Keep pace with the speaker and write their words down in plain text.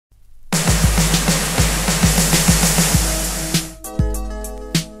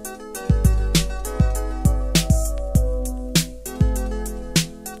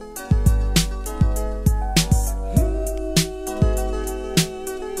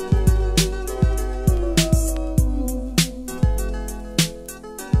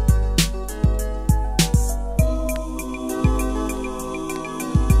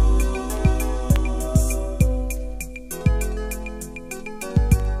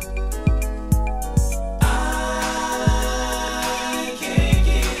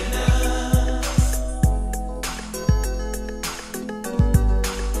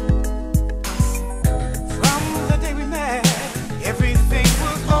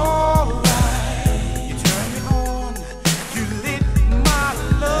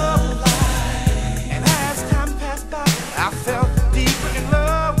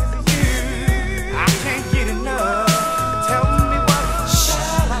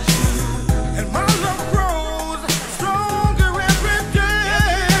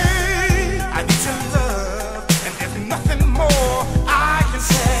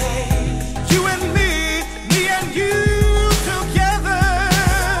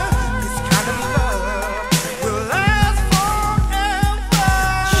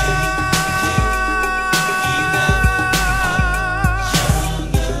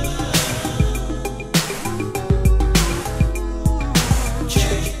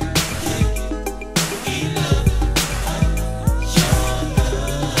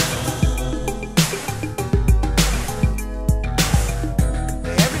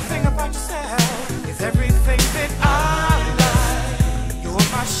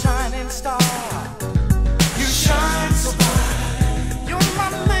my shining star. You shine so bright. You're my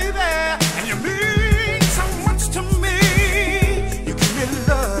baby, and you mean so much to me. You give me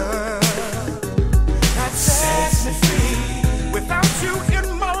love that sets me free. Without you in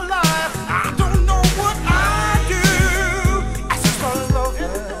my life, I don't know what I'd do. I search for love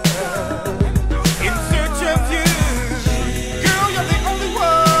in search of you. Girl, you're the only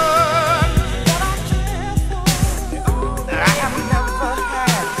one that I care for. I have never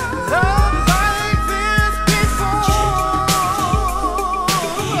had love like this before.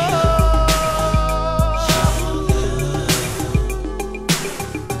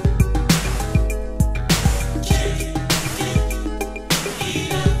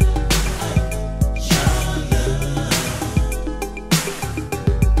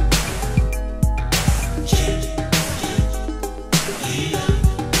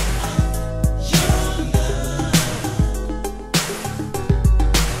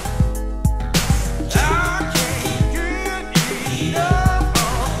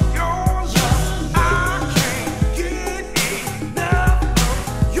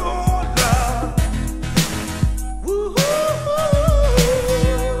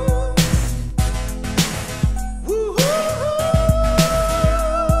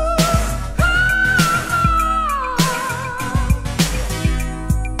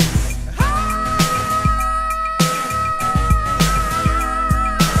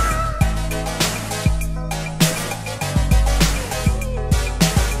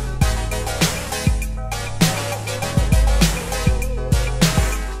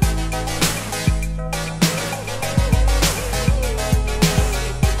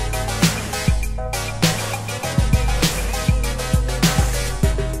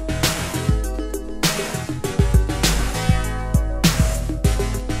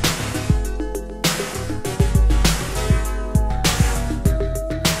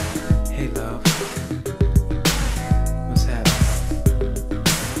 Hey love, what's happening?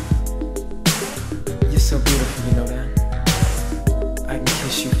 You're so beautiful, you know that? I can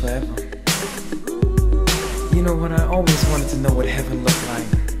kiss you forever. You know what, I always wanted to know what heaven looked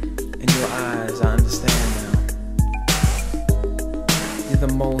like. In your eyes, I understand now. You're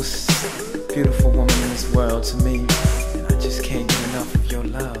the most beautiful woman in this world to me.